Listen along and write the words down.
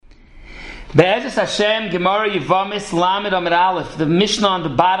Be'ezus Hashem, Gemara Yevamis, Lamed Amid Aleph, the Mishnah on the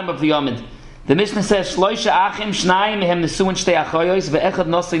bottom of the Amid. The Mishnah says, Shloisha Achim, Shnayim Mehem Nesuin Shtei Achoyos, Ve'echad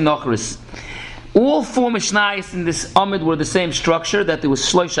Nosei Nochris. All four Mishnayos in this Amid were the same structure, that there was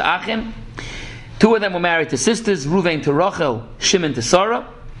Shloisha Achim. Two of them were married to sisters, Ruvain to Rachel, Shimon to Sarah.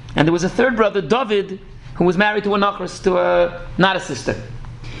 And there was a third brother, David, who was married to a Nochris, not a sister.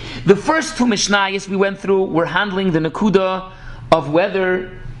 The first two Mishnayos we went through were handling the Nakuda of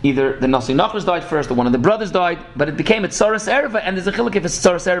whether either the Nasi Nachris died first or one of the brothers died, but it became a Tzaras Erva, and there's a chiluk if it's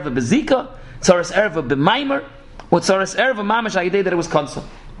Tzaras Erva Bezika, Tzaras Erva B'maimer, or Tzaras Erva Mamash Ayidei that it was Konsa.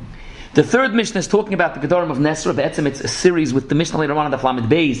 The third Mishnah is talking about the Gedarim of Nesra. Be'etzim, it's a series with the Mishnah later on in the Flamed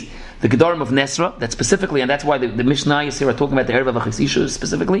Beis, the Gedarim of Nesra, that specifically, and that's why the Mishnah is here are talking about the Erva V'chais Isha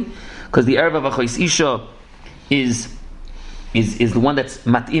specifically, because the Erva V'chais Isha is the one that's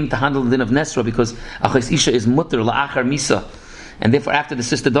mat'im to handle the din of Nesra, because Achais Isha is mutter la'achar misa. And therefore, after the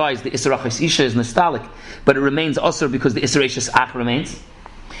sister dies, the Isra Achais Isha is nostalgic, but it remains Asr because the Isra Ishas Ach remains.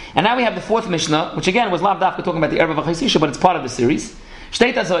 And now we have the fourth Mishnah, which again was Lav Dafka talking about the Erva Achais Isha, but it's part of the series.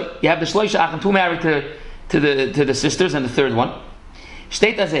 Shteit Azay, you have the Shloisha Achim, two married to the sisters, and the third one.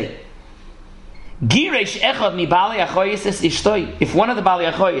 Shteit Azay, Giresh Echad mi Bali Achoyis es Ishtoi. If one of the Bali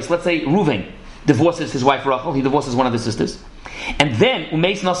Achoyis, let's say Ruvain, divorces his wife Rachel, he divorces one of the sisters, and then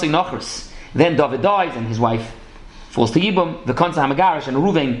Umeis Nasi Nachris, then David dies and his wife falls to Yibum, the Konsa Hamagarish, and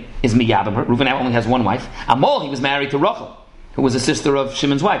Ruvain is Miyabim her. Ruvain only has one wife. Amol, he was married to Rachel, who was a sister of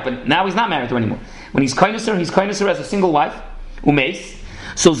Shimon's wife, but now he's not married to her anymore. When he's Kainisser as a single wife, Umeis.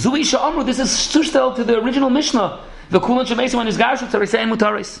 So Zui Sha'amru, this is Sushtel to the original Mishnah, the Kulan Shemesu and his Garshu, Tzarisei and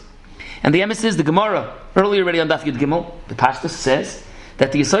Mutaris. And the emes is the Gemara, earlier already on Daf Yud Gimel, the Pashtus says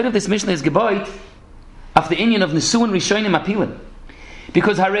that the aside of this Mishnah is Geboit of the Inyan of Nesuin Rishonim Apilim.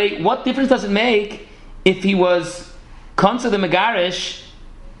 Because Hare, what difference does it make if he was Konsa the Megarish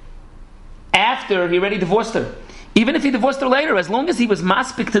after he already divorced her? Even if he divorced her later, as long as he was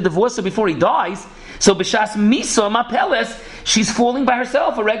maspik to divorce her before he dies, so b'shas misa mapeles, she's falling by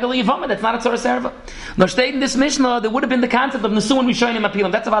herself, a regular yavama, that's not a tzaras erva. Now, stated in this Mishnah, there would have been the concept of nesuin rishonim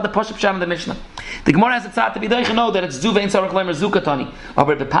apilim. That's about the pashup sham in the Mishnah. The Gemara has a tzad to be there, you know that it's zuvein tzarach lemer zukatani.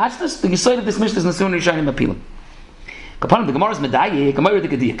 But the pashtus, the yisod of this Mishnah is nesuin rishonim apilim. Kapanim, the Gemara is medaye, Gemara the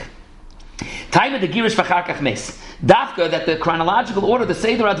gedik. Time of the girish v'charkach mes. Dafka, that the chronological order, the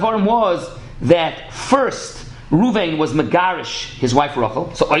Seder Advarim was that first Ruvain was Megarish, his wife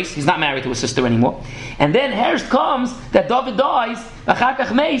Rachel, so he's not married to his sister anymore. And then Hersh comes that David dies,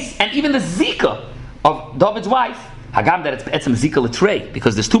 v'charkach mes, and even the Zika of David's wife, Hagam that it's etzem Zika L'trei,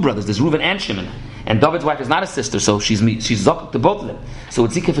 because there's two brothers, there's Ruvain and Shimon, and David's wife is not a sister, so she's Zok to both of them, so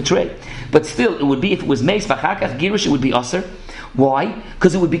it's Zika L'trei. But still, it would be, if it was Meis v'charkach Girish, it would be Aser. Why?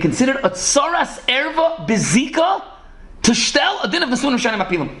 Because it would be considered a Tzaras Erva Bezika to shtel a din of Nesuin Rishonim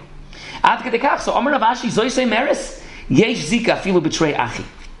Apilim. Ad kedekach, so Amar Rav Ashi Zoysei Meres Yesh Zika Afilu B'trei Achi.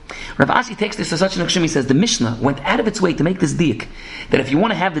 Rav Ashi takes this as such an akshim. He says the Mishnah went out of its way to make this diak that if you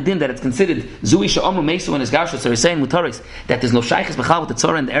want to have the din that it's considered Zui Sha'amru Mesu and his Garsha Tzarisei and Mutaris, that there's no shaykhs b'chal with the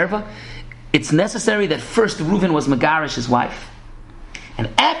Tzara and the Erva, it's necessary that first Reuven was Megarish his wife, and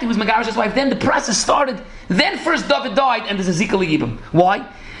after he was Megarish his wife, then the process started. Then first David died, and there's a Zika L'Yibim.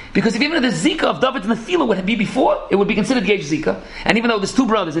 Why? Because if even the Zika of David's Nefila would be before, it would be considered Yesh Zika. And even though there's two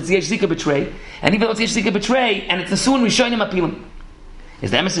brothers, it's Yesh Zika Betray. And even though it's Yesh Zika Betray, and it's Nesuin Rishonim Apilim.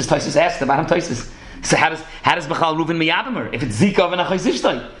 Is the emesis Taisus asked, the bottom Taisus. So how does Bechal Reuven Miyabimer if it's Zika of an Achais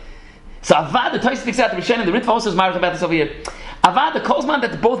Ishtay? So Avad, the Taisus takes out the Rishonim, the Ritva also is married about this over here. Avad, the Kozman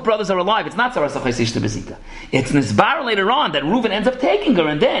that both brothers are alive, it's not Tzaras Achais Ishtay Bezika. It's Nizbar later on that Reuven ends up taking her,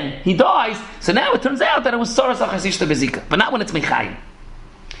 and then he dies. So now it turns out that it was Tzaras Achais Ishtay Bezika, but not when it's Mechayim.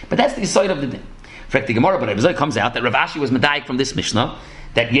 But that's the side of the din. Fact the Gemara, but it comes out that Rav Ashi was medayik from this Mishnah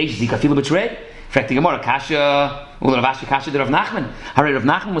that Yesh Zika Filu B'trei. Fact the Gemara Kasha, Rav Ashi Kasha the Rav Nachman. Harei Rav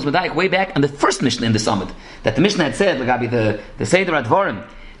Nachman was medayik way back on the first Mishnah in the Summit that the Mishnah had said, Lagabi the Seder Advarim,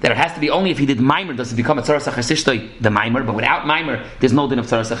 that it has to be only if he did Maimer does it become a Tzaras Achais Ishtay the Maimer, but without Maimer there's no din of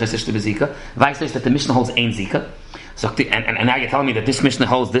Tzaras Achais Ishtay B'Zika. Vice says that the Mishnah holds Ein Zika. So and now you're telling me that this Mishnah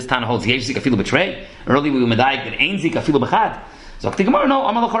holds, this Tana holds Yesh Zika Filu B'trei. Earlier we were medayik that Ein Zika Filu B'chad. So the Gemara, no,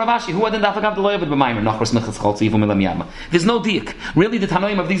 Amalach Ravashi, who hadn't dafagam the loyavet b'maimer nachros mechas chaltz yivu milam yama. There's no diak. Really, the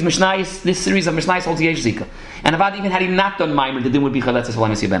Tanoim of these Mishnayos, this series of Mishnayos holds Yesh Zika. And Avad even had he not done maimer, the din would be chayletzes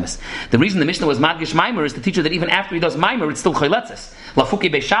v'lamis yabemes. The reason the Mishnah was madgish maimer is to teach you that even after he does maimer, it's still chayletzes.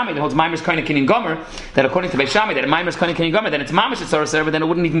 Lafuki Beishami that holds maimer's koine kinin gomer, that according to Beishami that maimer's koine kinin gomer, then it's mamish it's tzaras, then it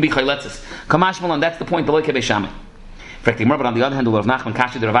wouldn't even be chayletzes. Kamashmal, and that's the point. The loike Beishami. But on the other hand, the Rav Nachman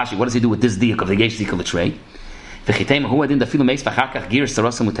Kashi the Ravashi, what does he do with this diak of the Yesh Zika l'trei? If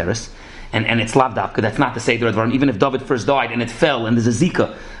and it's lavdavka. That's not the Seder Advarim. Even if David first died and it fell and there's a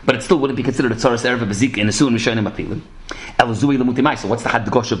zika, but it still wouldn't be considered a tzaras erva bezika in a suin rishonim apilim. El zui lamuti. So what's the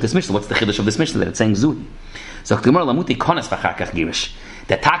hadgosh of this Mishnah? What's the chiddush of this Mishnah that it's saying zui? So Gemara lamuti konas v'charkach girish.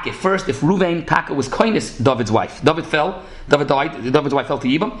 That Taka first, if Ruvain Taka was koines David's wife, David fell, David died, David's wife fell to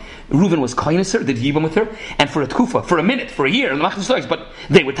Yibam. Reuven was koines her, did Yibam with her, and for a tkufa, for a minute, for a year, but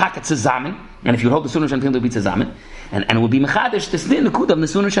they were Taka tzazamen, and if you hold the sunnah shanim, they would be tzazamen, and it would be mechadish this din the kudav the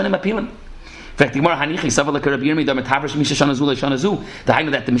sunnah shanim apilim. In fact, the Gemara hanichi savalak Rabbi Yirmi da metavish misha shanazu leishanazu. The high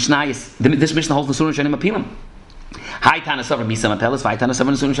that the Mishnah is this Mishnah holds the sunnah shanim apilim. High tana savra misa mapelas, high tana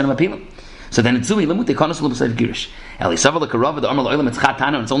savra sunnah shanim apilim. So then it's zui lemut they konas l'b'sayv girish. Eli savalak Rava the amar lo'ilam it's chat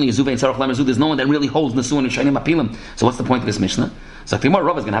tana and it's only a zuve and sarach lemerzu. There's no one that really holds the sunnah shanim apilim. So what's the point of this Mishnah? So the Gemara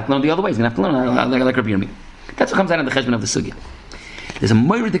Rava is going to have to learn the other way. He's going to have to learn like Rabbi Yirmi. That's what comes out in the cheshbon of the sugya. There's a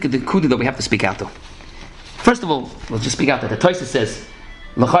moiridik kuda that we have to speak out to. First of all, let's just speak out that the Tosfos says,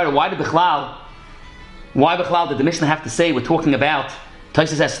 l'chayra, why Bechlal did the Mishnah have to say we're talking about?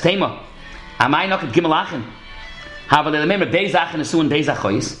 Tosfos says, Tema, amay naked gimelachin, havel elemem beizach and asu and beizach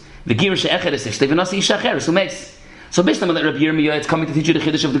choyis, the girish echad is ishte v'nasi isha acher asu meis. So Mishnah let Rabbi Yirmiyah, it's coming to teach you the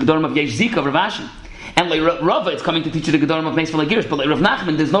chiddush of the gedorim of Yesh Zika of Rav Ashi, and like Rava, it's coming to teach you the gedorim of Meis v'legirish. But like Rav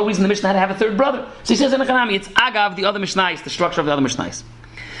Nachman, there's no reason the Mishnah had to have a third brother. So he says in the Chanami, it's agav the other Mishnayos, the structure of the other Mishnayos.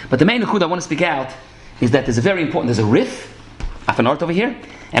 But the main nekuda I want to speak out is that there's a very important, there's a rif, afanart over here,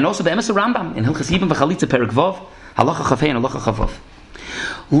 and also the Emes Rambam in Hilchas Yibam v'Chalitza Perek Vav, Halacha Chafei and Halacha Chavav.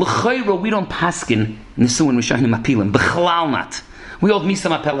 L'chayro, we don't paskin Nisuin Rishonim Apilim, b'chlal not. We hold Misa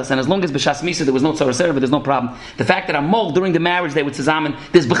Mapelas, and as long as B'shas Misa there was no Tzaras Erva, there's no problem. The fact that Amol, during the marriage they were Tzazamen,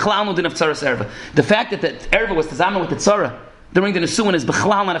 there's b'chlal no din of Tzaras Erva. The fact that the Erva was Tzazamen with the Tzara during the Nisuin is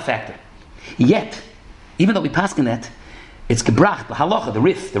b'chlal not a factor. Yet, even though we paskin that, it's gebracht, the halacha, the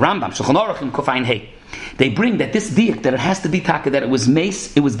rif, the Rambam, Shulchan Aruch in Kofayin Hey. They bring that this diak, that it has to be taka, that it was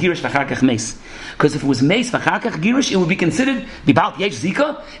mace, it was girish v'charkach mace. Because if it was mace v'charkach girish, it would be considered bibalt yesh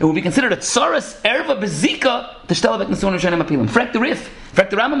zika. It would be considered a tsaras erva bezika to shtelabek nesuin rishonim apilim. Frek the rif, frek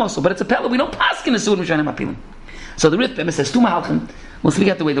the Rambam also, but it's a pella. We don't paskin nesuin rishonim apilim. So the rif says two mahalchim. We'll speak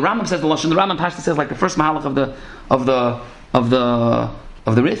out the way the Rambam says the lashon. The Rambam Pashta says like the first mahalach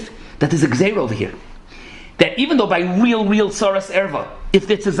of the rif that there's a gzeira over here. That even though by real tzaras erva, if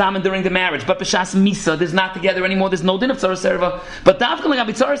they're tzazamen during the marriage, but b'shas misa, there's not together anymore, there's no din of tzaras erva, but dafka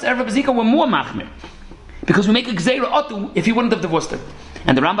l'gabi tzaras erva b'zika, we're more machmir. Because we make a gzeira otu if he wouldn't have divorced her.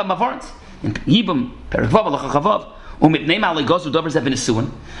 And the Rambam Mavarns, in Yibam, Perek Vav, Halacha Chavav, umit neima aligozu dovers have been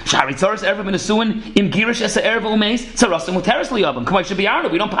asuin, shari tzaras erva been asuin, im girish esa erva umeis, tzarasim uteres liyabam, kamay shabiyarno,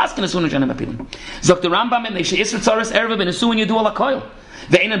 we don't pass in asuin u'shanim apilim. Zok the Rambam, and they say isra tzaras erva been asuin yadu ala koil.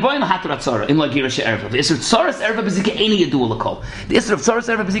 The Isser Tzaras Erva Bezika Eini Yadu L'Kol. The Isser of Tzaras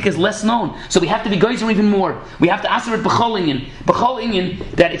Erva Bezika is less known, so we have to be geyser even more. We have to answer it B'chol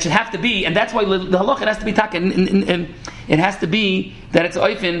Inyan, that it should have to be, and that's why the halach it has to be tak, and it has to be that it's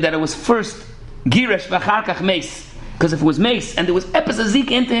oifin that it was first Girish v'charkach Meis, because if it was Meis and there was Epis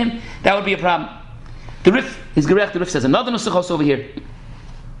Zika into him, that would be a problem. The Rif is gerech. The Rif says another nusach over here.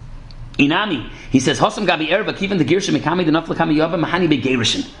 Inami, he says, Hosam gabi erva, kiven the girshim mekami the nafla kami yavim mahani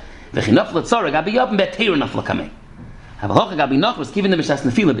begerishin. V'chi nafla tzara gabi yavim be'teir nafla kami. Havahocha gabi nachros, kiven the mishas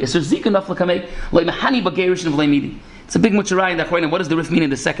nefila, isser zika nafla kami, loy mahani begerishin v'lei midi. It's a big mucharai in the Achronim. What does the Rif mean in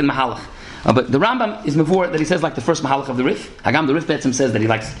the second mahalach? But the Rambam is mavur that he says like the first mahalach of the Rif. Hagam the Rif Betzim says that he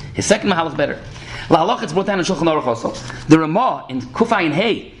likes his second mahalach better. La'alach it's brought down in Shulchan Aruch also. The Ramah in Kufayin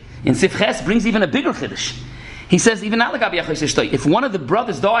Hey in Sif Ches brings even a bigger chiddush. He says even if one of the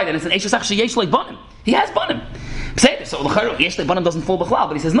brothers died and it's an Eishasach sheyesh like banim, he has banim. So yesh like banim doesn't fall b'chlal,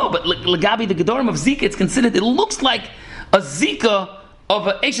 but he says no. But legabi the gedorim of zika, it's considered. It looks like a zika of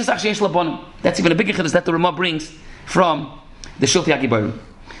a Eishasach sheyesh like banim. That's even a bigger chiddush that the Ramah brings from the Shulti Agibarim.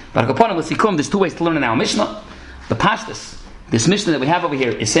 But upon let's see, there's two ways to learn in our Mishnah. The Pashtus, this Mishnah that we have over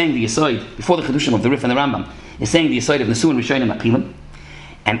here, is saying the Yesod before the Chedushim of the Rif and the Rambam is saying the Yesod of Nesuin Rishonim Apilim.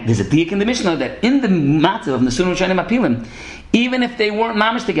 And there's a diak in the Mishnah that in the matzah of Nesuin Rishonim Apilim, even if they weren't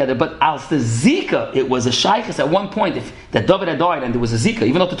mamish together, but as the Zika, it was a shaykhis at one point if that David had died and there was a Zika,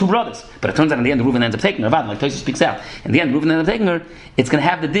 even though the two brothers. But it turns out in the end, Reuven ends up taking her. Like Tosfos speaks out. In the end, Reuven ends up taking her. It's going to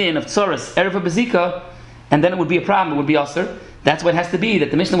have the din of Tzoras, Erev Bezika, and then it would be a problem. It would be Aser. That's what it has to be.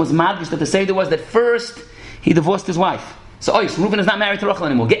 That the Mishnah was madgish. That the Seder was that first he divorced his wife. So Reuven is not married to Rachel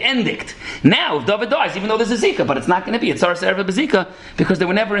anymore. Get endict. Now, if David dies, even though there's a Zika, but it's not going to be a Tzoras Erev Bezika because they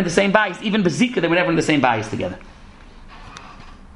were never in the same bias. Even Bezika, they were never in the same bias together.